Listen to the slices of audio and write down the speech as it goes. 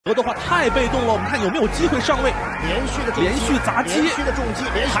的话太被动了，我们看有没有机会上位，连续砸击，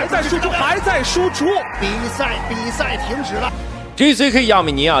还在输出，比赛停止了。JCK 亚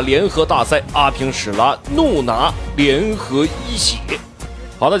美尼亚联合大赛，阿平史拉怒拿联合一血。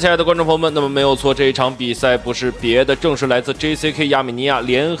好的，亲爱的观众朋友们，那么没有错，这一场比赛不是别的，正是来自 JCK 亚美尼亚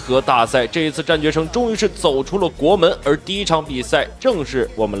联合大赛。这一次战决城终于是走出了国门，而第一场比赛正是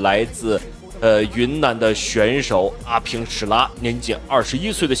我们来自云南的选手阿平史拉，年仅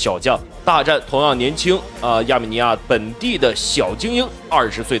21岁的小将，大战同样年轻亚美尼亚本地的小精英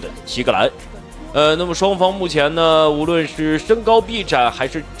20岁的提格兰。那么双方目前呢，无论是身高臂展，还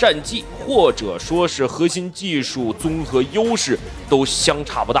是战绩，或者说是核心技术综合优势，都相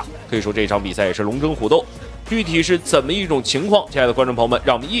差不大。可以说这场比赛也是龙争虎斗。具体是怎么一种情况，亲爱的观众朋友们，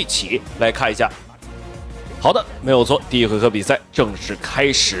让我们一起来看一下。好的，没有错，第一回合比赛正式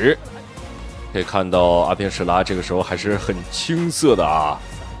开始。可以看到阿平史拉这个时候还是很青涩的啊。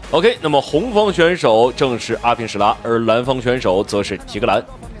OK， 那么红方选手正是阿平史拉，而蓝方选手则是提格兰。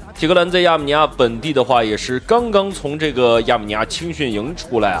提格兰在亚美尼亚本地的话，也是刚刚从这个亚美尼亚青训营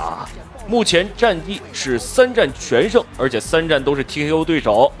出来啊。目前战绩是3战全胜，而且3战都是 TKO 对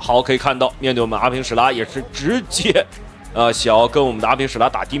手。好，可以看到面对我们阿平史拉也是直接想要跟我们的阿平史拉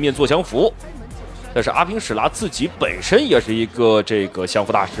打地面做降服。但是阿平史拉自己本身也是一个这个降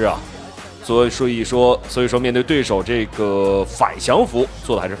服大师啊。所以说面对对手这个反降服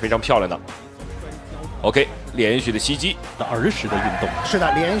做的还是非常漂亮的。OK， 连续的袭击的儿时的运动，是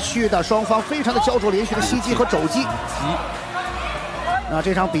的，连续的双方非常的焦灼，连续的袭击和肘击。那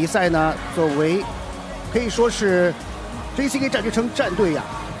这场比赛呢，作为可以说是 JCK 战决城战队呀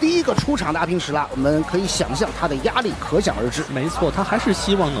第一个出场的阿平史拉，我们可以想象他的压力可想而知。没错，他还是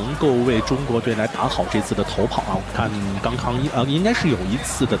希望能够为中国队来打好这次的头跑啊！我看刚刚应该是有一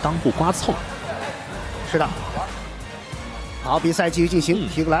次的裆部刮蹭。是的。好，比赛继续进行。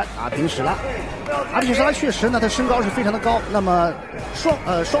提格兰、阿平史拉，阿平史拉确实呢，他身高是非常的高。那么双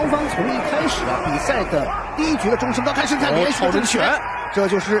方从一开始比赛的第一局的中身高开始看连续的重拳。这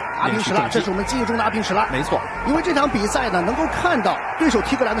就是阿平史拉，这是我们记忆中的阿平史拉。没错，因为这场比赛呢，能够看到对手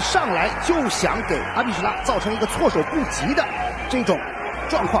提格兰的上来就想给阿平史拉造成一个措手不及的这种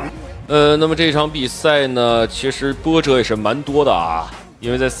状况。那么这场比赛呢，其实波折也是蛮多的啊。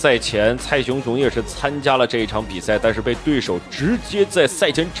因为在赛前，蔡雄雄也是参加了这一场比赛，但是被对手直接在赛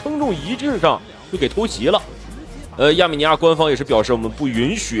前称重仪式上就给偷袭了。亚美尼亚官方也是表示，我们不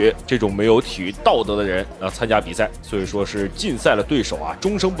允许这种没有体育道德的人参加比赛，所以说是禁赛了对手啊，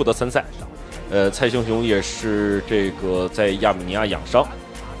终生不得参赛。蔡雄雄也是这个在亚美尼亚养伤。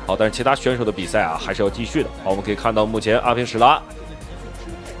好，但是其他选手的比赛啊还是要继续的。好，我们可以看到目前阿平史拉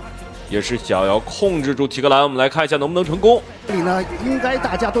也是想要控制住提格兰，我们来看一下能不能成功。这里呢，应该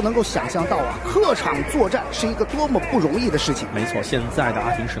大家都能够想象到啊，客场作战是一个多么不容易的事情。没错，现在的阿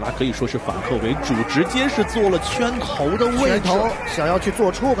平史拉可以说是反客为主，直接是做了圈头的位置，想要去做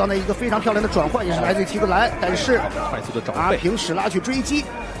出刚才一个非常漂亮的转换，也是来自于提格兰，但是快速的找阿平史拉去追击。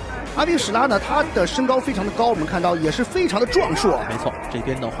阿平史拉呢，他的身高非常的高，我们看到也是非常的壮硕。没错，这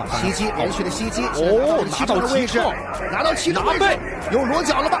边的话，袭击连续的袭击，拿到位置，拿到7的位置，有裸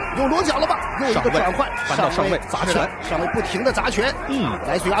脚了吧？有一个转换，上位砸拳，上位不停的砸拳。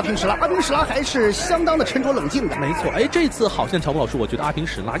来自于阿平史拉，阿平史拉还是相当的沉着冷静的。没错，这次好像乔布老师，我觉得阿平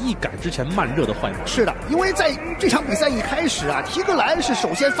史拉一改之前慢热的坏模式。是的，因为在这场比赛一开始啊，提格兰是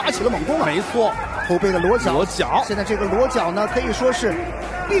首先发起了猛攻啊。没错，后背的裸脚，现在这个裸脚呢，可以说是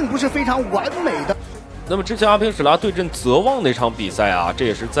并不是非常完美的。那么之前阿平史拉对阵泽旺那场比赛啊，这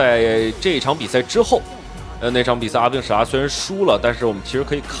也是在这一场比赛之后。那场比赛阿平史拉虽然输了，但是我们其实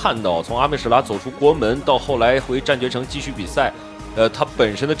可以看到，从阿平史拉走出国门到后来回战决城继续比赛，他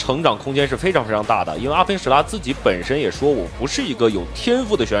本身的成长空间是非常非常大的。因为阿平史拉自己本身也说，我不是一个有天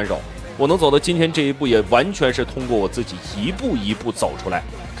赋的选手，我能走到今天这一步，也完全是通过我自己一步一步走出来。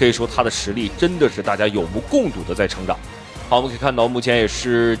可以说他的实力真的是大家有目共睹的在成长。好，我们可以看到目前也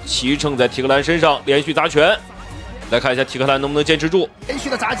是骑乘在提格兰身上连续砸拳。来看一下提格兰能不能坚持住，连续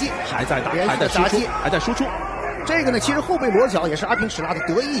的砸击，还在打，还在输出。这个呢，其实后背裸脚也是阿平史拉的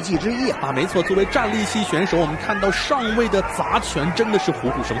得意技之一啊。没错，作为站立系选手，我们看到上位的砸拳真的是虎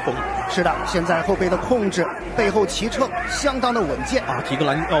虎生风。是的，现在后背的控制，背后骑乘相当的稳健啊。提格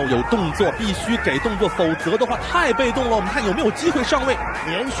兰要有动作，必须给动作，否则的话太被动了。我们看有没有机会上位，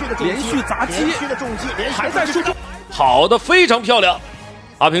连续砸击，还在输出。好的，非常漂亮。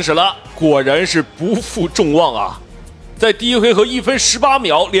阿平史拉果然是不负众望啊。在第一回合1分18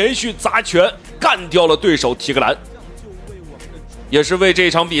秒连续砸拳干掉了对手提格兰，也是为这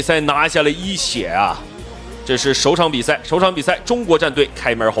场比赛拿下了1血啊！这是首场比赛，中国战队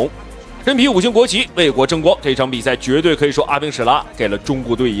开门红。身披5星国旗，为国争光。这场比赛绝对可以说阿平史拉给了中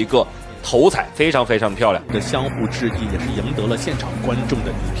国队一个头彩，非常漂亮。这相互致意也是赢得了现场观众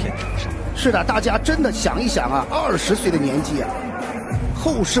的一片掌声。是的，大家真的想一想啊，20岁的年纪啊，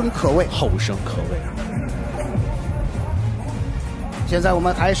后生可畏，后生可畏啊！现在我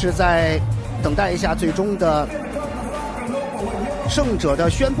们还是在等待一下最终的胜者的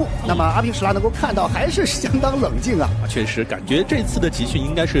宣布。那么阿平史拉能够看到还是相当冷静啊，确实感觉这次的集训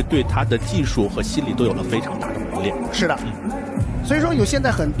应该是对他的技术和心理都有了非常大的磨练。是的，所以说有现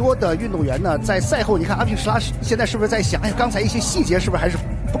在很多的运动员呢，在赛后你看阿平史拉现在是不是在想，哎呀，刚才一些细节是不是还是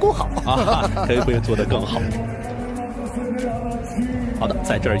不够好啊？可以不可以做得更好？好的，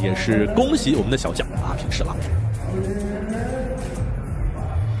在这儿也是恭喜我们的小将阿平史拉。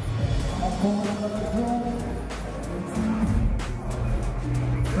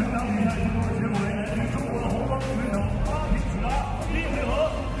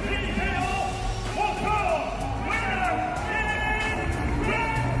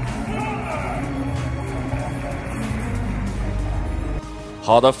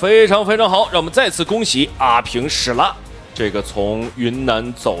好的，非常好，让我们再次恭喜阿平史拉，这个从云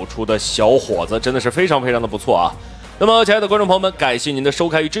南走出的小伙子真的是非常的不错啊。那么，亲爱的观众朋友们，感谢您的收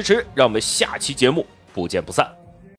看与支持，让我们下期节目不见不散。